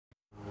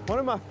One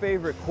of my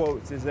favorite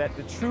quotes is that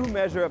the true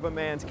measure of a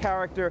man's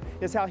character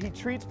is how he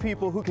treats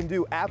people who can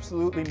do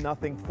absolutely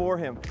nothing for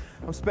him.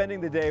 I'm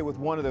spending the day with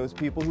one of those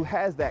people who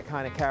has that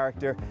kind of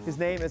character. His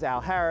name is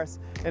Al Harris,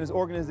 and his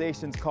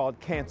organization's called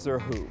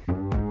CancerWho.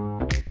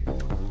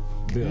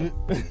 Bill.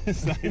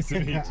 It's nice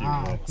to meet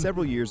you.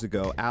 Several years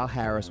ago, Al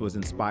Harris was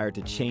inspired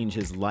to change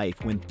his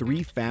life when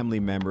 3 family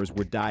members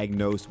were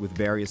diagnosed with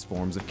various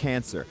forms of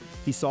cancer.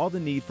 He saw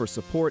the need for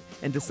support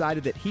and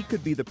decided that he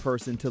could be the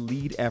person to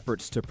lead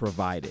efforts to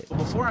provide it.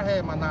 Before I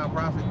had my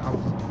nonprofit, I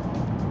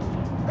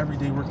was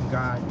everyday working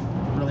guy.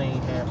 Really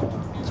ain't have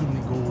too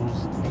many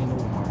goals, ain't know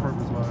what my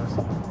purpose was.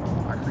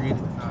 I created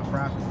a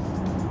nonprofit.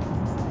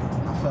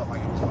 I felt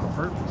like it was my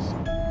purpose.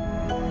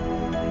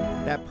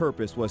 That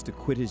purpose was to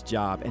quit his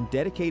job and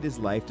dedicate his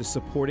life to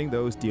supporting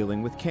those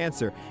dealing with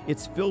cancer.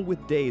 It's filled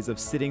with days of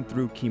sitting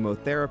through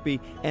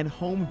chemotherapy and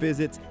home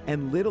visits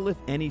and little, if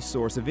any,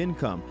 source of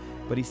income.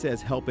 But he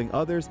says helping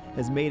others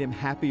has made him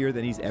happier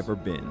than he's ever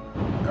been.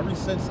 Ever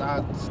since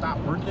I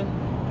stopped working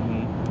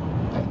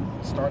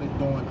and started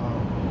doing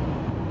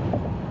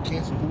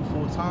CancerWho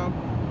full time,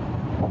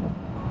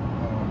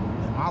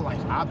 in my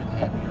life, I've been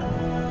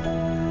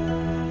happier.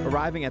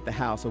 Arriving at the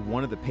house of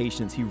one of the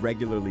patients he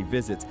regularly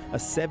visits, a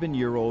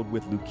 7-year-old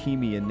with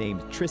leukemia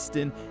named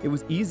Tristan, it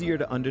was easier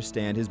to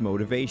understand his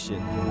motivation.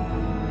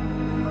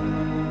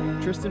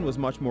 Tristan was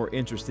much more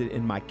interested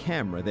in my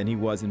camera than he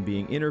was in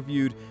being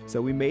interviewed,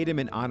 so we made him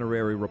an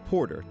honorary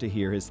reporter to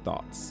hear his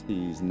thoughts.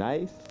 He's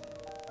nice.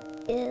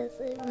 Yes,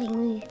 it brings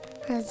me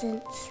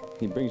presents.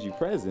 He brings you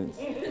presents?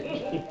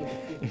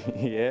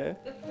 Yeah?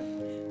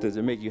 Does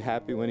it make you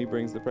happy when he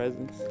brings the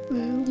presents?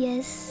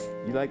 Yes.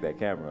 You like that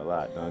camera a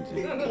lot, don't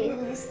you?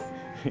 Yes.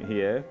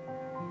 Yeah?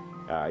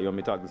 You want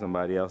me to talk to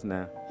somebody else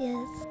now?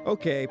 Yes.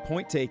 Okay,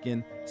 point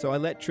taken. So I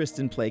let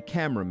Tristan play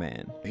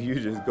cameraman. You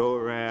just go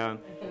around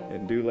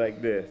and do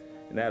like this,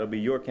 and that'll be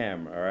your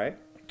camera, all right?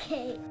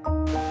 Okay.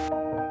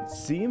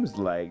 Seems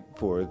like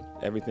for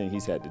everything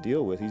he's had to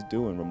deal with, he's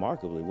doing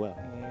remarkably well.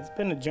 Yeah, it's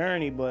been a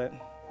journey, but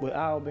with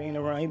Al being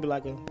around, he'd be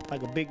like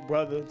a big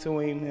brother to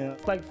him. Yeah.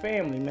 It's like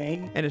family,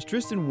 man. And as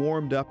Tristan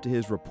warmed up to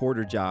his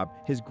reporter job,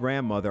 his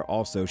grandmother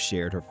also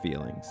shared her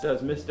feelings.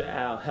 Does Mr.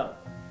 Al help?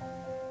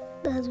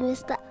 Does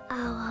Mr.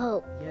 Al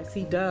help? Yes,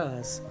 he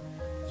does.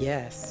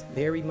 Yes,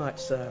 very much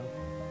so.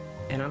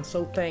 And I'm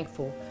so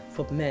thankful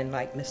for men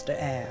like Mr.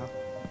 Al.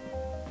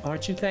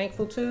 Aren't you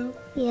thankful too?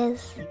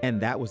 Yes.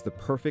 And that was the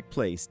perfect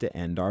place to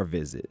end our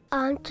visit.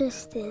 I'm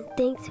Tristan.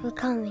 Thanks for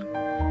coming.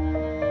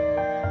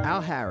 Al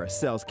Harris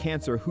sells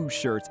CancerWho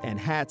shirts and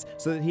hats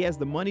so that he has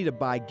the money to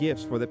buy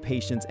gifts for the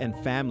patients and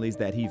families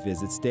that he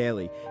visits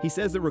daily. He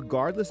says that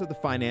regardless of the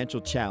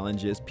financial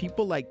challenges,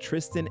 people like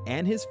Tristan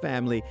and his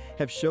family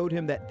have showed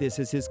him that this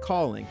is his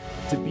calling,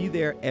 to be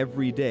there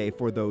every day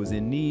for those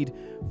in need,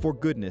 for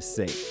goodness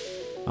sake.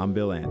 I'm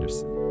Bill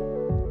Anderson.